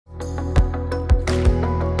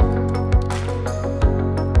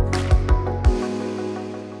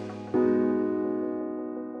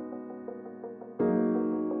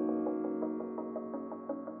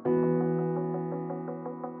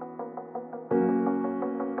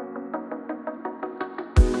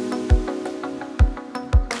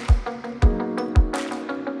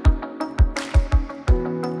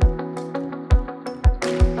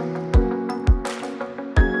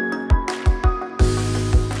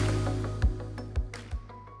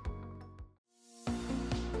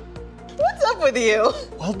up with you?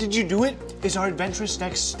 Well, did you do it? Is our adventurous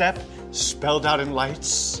next step spelled out in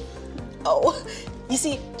lights? Oh, you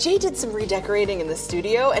see, Jay did some redecorating in the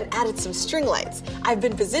studio and added some string lights. I've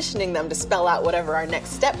been positioning them to spell out whatever our next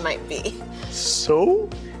step might be. So?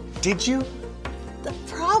 Did you? The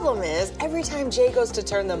problem is, every time Jay goes to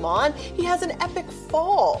turn them on, he has an epic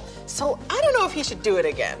fall. So I don't know if he should do it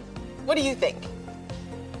again. What do you think?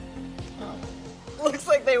 Looks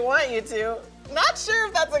like they want you to. Not sure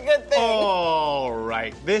if that's a good thing. All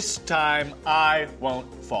right, this time I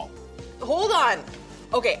won't fall. Hold on.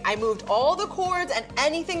 Okay, I moved all the cords and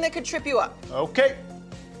anything that could trip you up. Okay.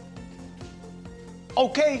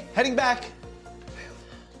 Okay, heading back.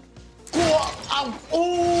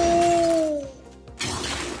 Oh!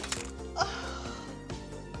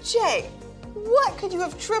 Jay, what could you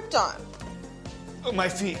have tripped on? Oh, my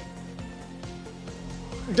feet.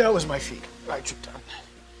 That was my feet. I tripped on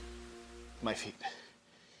my feet.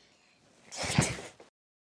 3,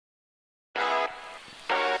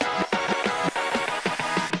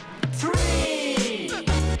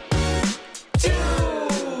 2,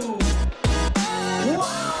 1.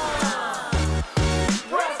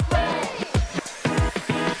 Press play.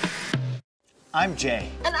 I'm Jay.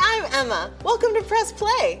 And I'm Emma. Welcome to Press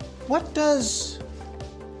Play. What does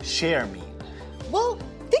share mean? Well,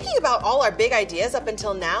 thinking about all our big ideas up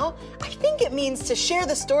until now, I think it means to share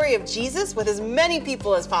the story of Jesus with as many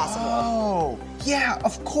people as possible. Oh, yeah,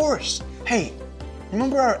 of course. Hey,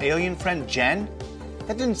 remember our alien friend Jen?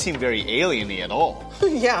 That didn't seem very alien-y at all.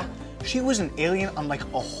 Yeah. She was an alien on like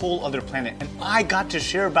a whole other planet, and I got to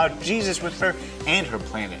share about Jesus with her and her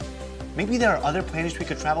planet. Maybe there are other planets we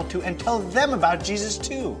could travel to and tell them about Jesus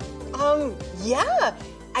too. Yeah.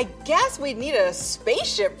 I guess we'd need a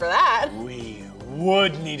spaceship for that. We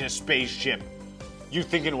would need a spaceship. You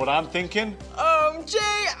thinking what I'm thinking?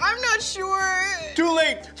 Jay, I'm not sure. Too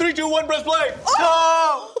late. 3, 2, 1, press play.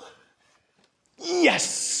 Oh!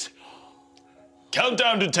 Yes.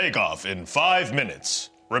 Countdown to takeoff in 5 minutes.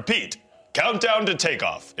 Repeat. Countdown to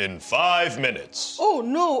takeoff in 5 minutes. Oh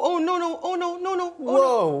no, no.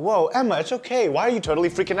 Whoa, Emma, it's okay. Why are you totally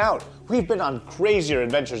freaking out? We've been on crazier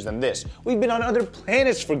adventures than this. We've been on other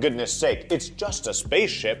planets, for goodness sake. It's just a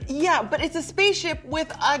spaceship. Yeah, but it's a spaceship with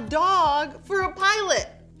a dog for a pilot.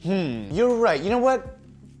 You're right. You know what?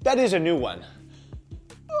 That is a new one.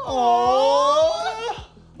 Aww.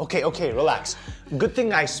 Okay, relax. Good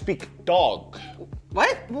thing I speak dog.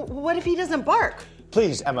 What? What if he doesn't bark?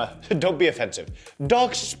 Please, Emma, don't be offensive.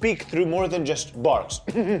 Dogs speak through more than just barks.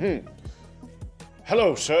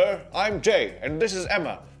 Hello, sir. I'm Jay, and this is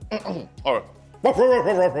Emma. Oh,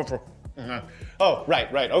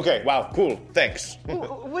 right. Okay, wow, cool. Thanks.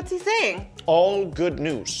 What's he saying? All good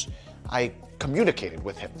news. I communicated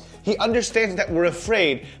with him. He understands that we're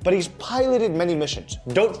afraid, but he's piloted many missions.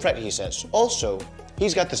 Don't fret, he says. Also,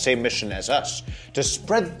 he's got the same mission as us, to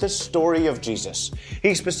spread the story of Jesus.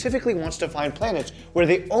 He specifically wants to find planets where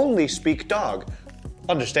they only speak dog.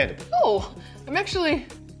 Understandable. Oh, I'm actually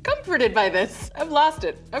comforted by this. I've lost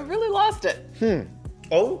it. I've really lost it.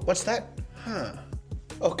 Oh, what's that?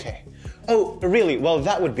 Okay. Oh, really? Well,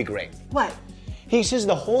 that would be great. What? He says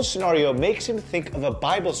the whole scenario makes him think of a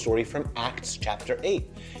Bible story from Acts chapter 8.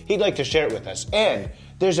 He'd like to share it with us. And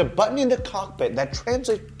there's a button in the cockpit that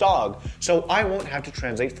translates dog, so I won't have to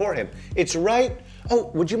translate for him. It's right...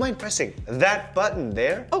 Oh, would you mind pressing that button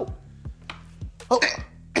there? Oh.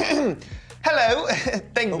 Hello.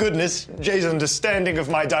 Thank goodness Jay's understanding of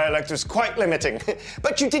my dialect was quite limiting.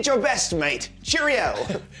 But you did your best, mate. Cheerio.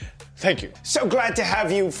 Thank you. So glad to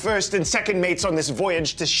have you first and second mates on this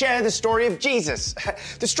voyage to share the story of Jesus.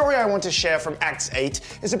 The story I want to share from Acts 8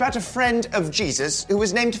 is about a friend of Jesus who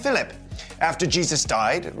was named Phillip. After Jesus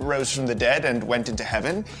died, rose from the dead, and went into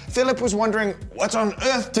heaven, Phillip was wondering what on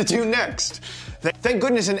earth to do next. Thank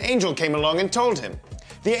goodness an angel came along and told him.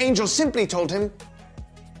 The angel simply told him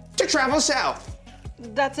to travel south.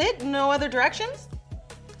 That's it? No other directions?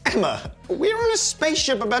 Emma, we're on a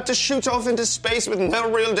spaceship about to shoot off into space with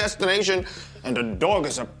no real destination, and a dog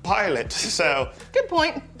is a pilot, so... Good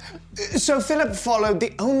point. So Phillip followed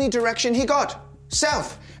the only direction he got,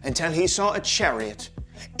 south, until he saw a chariot.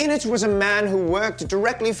 In it was a man who worked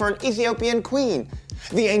directly for an Ethiopian queen.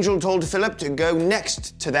 The angel told Phillip to go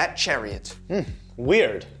next to that chariot.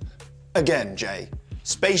 Weird. Again, Jay.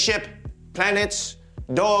 Spaceship, planets,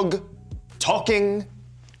 dog, talking.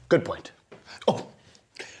 Good point. Oh,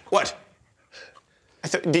 what?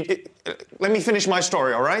 Let me finish my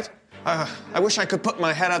story, all right? I wish I could put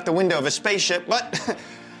my head out the window of a spaceship, but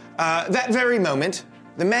that very moment,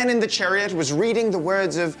 the man in the chariot was reading the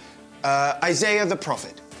words of Isaiah the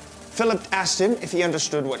prophet. Philip asked him if he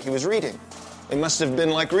understood what he was reading. It must have been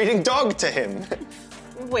like reading dog to him.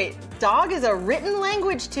 Wait, dog is a written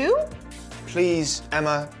language too? Please,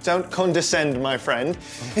 Emma, don't condescend, my friend.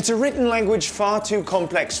 It's a written language far too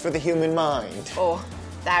complex for the human mind. Oh,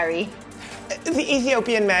 sorry. The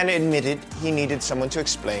Ethiopian man admitted he needed someone to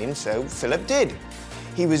explain, so Philip did.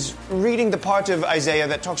 He was reading the part of Isaiah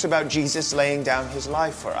that talks about Jesus laying down his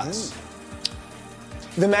life for us.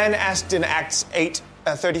 The man asked in Acts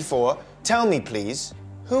 8:34, "Tell me, please,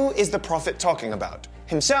 who is the prophet talking about?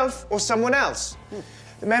 Himself or someone else?"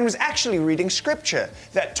 The man was actually reading scripture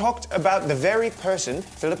that talked about the very person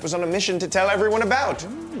Philip was on a mission to tell everyone about,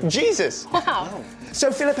 Jesus. Wow.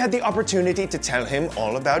 So Philip had the opportunity to tell him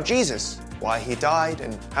all about Jesus, why he died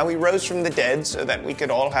and how he rose from the dead so that we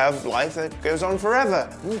could all have life that goes on forever.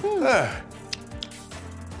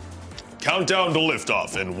 Countdown to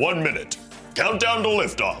liftoff in 1 minute. Countdown to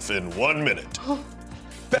liftoff in 1 minute.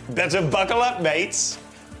 Better buckle up, mates.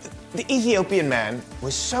 The Ethiopian man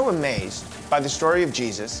was so amazed by the story of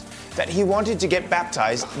Jesus that he wanted to get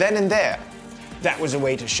baptized then and there. That was a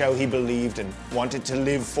way to show he believed and wanted to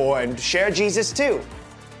live for and share Jesus too.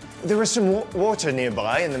 There was some water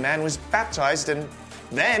nearby and the man was baptized, and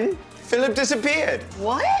then Philip disappeared.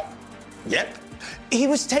 What? Yep. He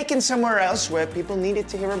was taken somewhere else where people needed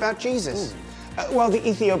to hear about Jesus. While the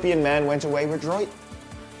Ethiopian man went away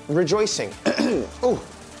rejoicing. Oh,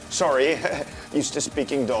 sorry, used to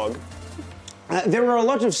speaking dog. There were a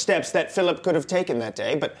lot of steps that Philip could have taken that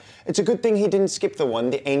day, but it's a good thing he didn't skip the one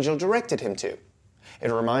the angel directed him to. It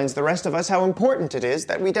reminds the rest of us how important it is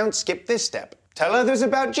that we don't skip this step. Tell others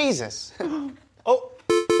about Jesus. Oh.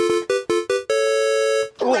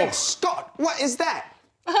 Great Scott, what is that?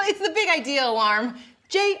 Oh, it's the big idea alarm.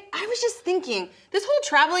 Jay, I was just thinking, this whole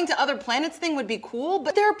traveling to other planets thing would be cool,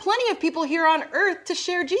 but there are plenty of people here on Earth to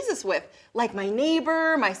share Jesus with, like my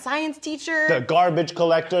neighbor, my science teacher. The garbage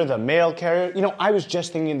collector, the mail carrier. You know, I was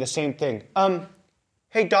just thinking the same thing.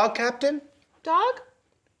 Hey, dog captain? Dog?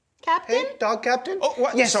 Captain? Hey, dog captain? Oh,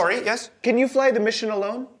 what? Yes. Sorry, yes? Can you fly the mission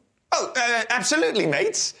alone? Oh, absolutely,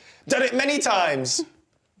 mates. Done it many times.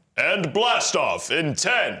 And blast off in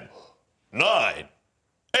 10, 9,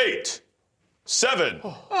 8, 7.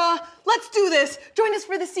 Let's do this. Join us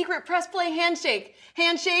for the secret press play handshake.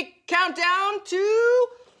 Handshake, countdown, 2,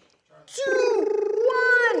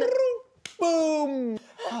 1. Boom!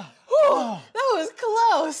 That was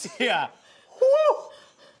close. Yeah. Woo!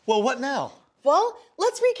 Well, what now? Well,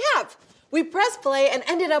 let's recap. We pressed play and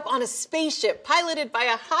ended up on a spaceship piloted by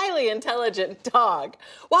a highly intelligent dog.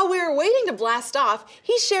 While we were waiting to blast off,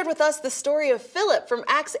 he shared with us the story of Philip from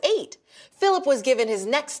Acts 8. Philip was given his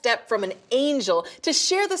next step from an angel to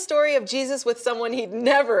share the story of Jesus with someone he'd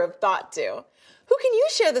never have thought to. Who can you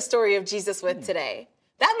share the story of Jesus with today?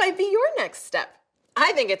 That might be your next step.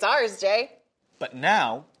 I think it's ours, Jay. But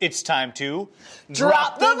now it's time to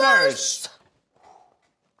Drop the verse.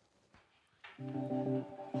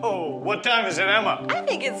 Oh, what time is it, Emma? I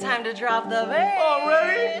think it's time to drop the verse.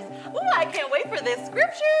 Already? Ooh, I can't wait for this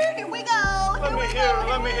scripture. Here we go. Let me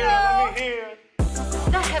hear.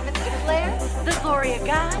 The heavens declare the glory of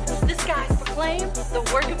God. The skies proclaim the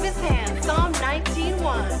work of his hands. Psalm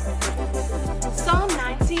 19:1. Psalm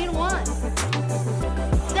 19:1.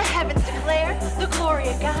 The heavens declare the glory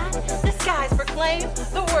of God. The skies proclaim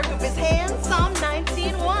the work of his hands. Psalm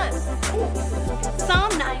 19:1.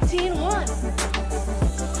 Psalm 19:1.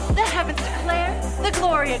 The heavens declare the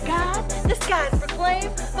glory of God. The skies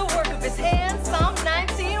proclaim the work of his hands. Psalm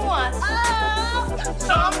 19:1. Oh!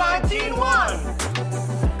 Psalm 19:1.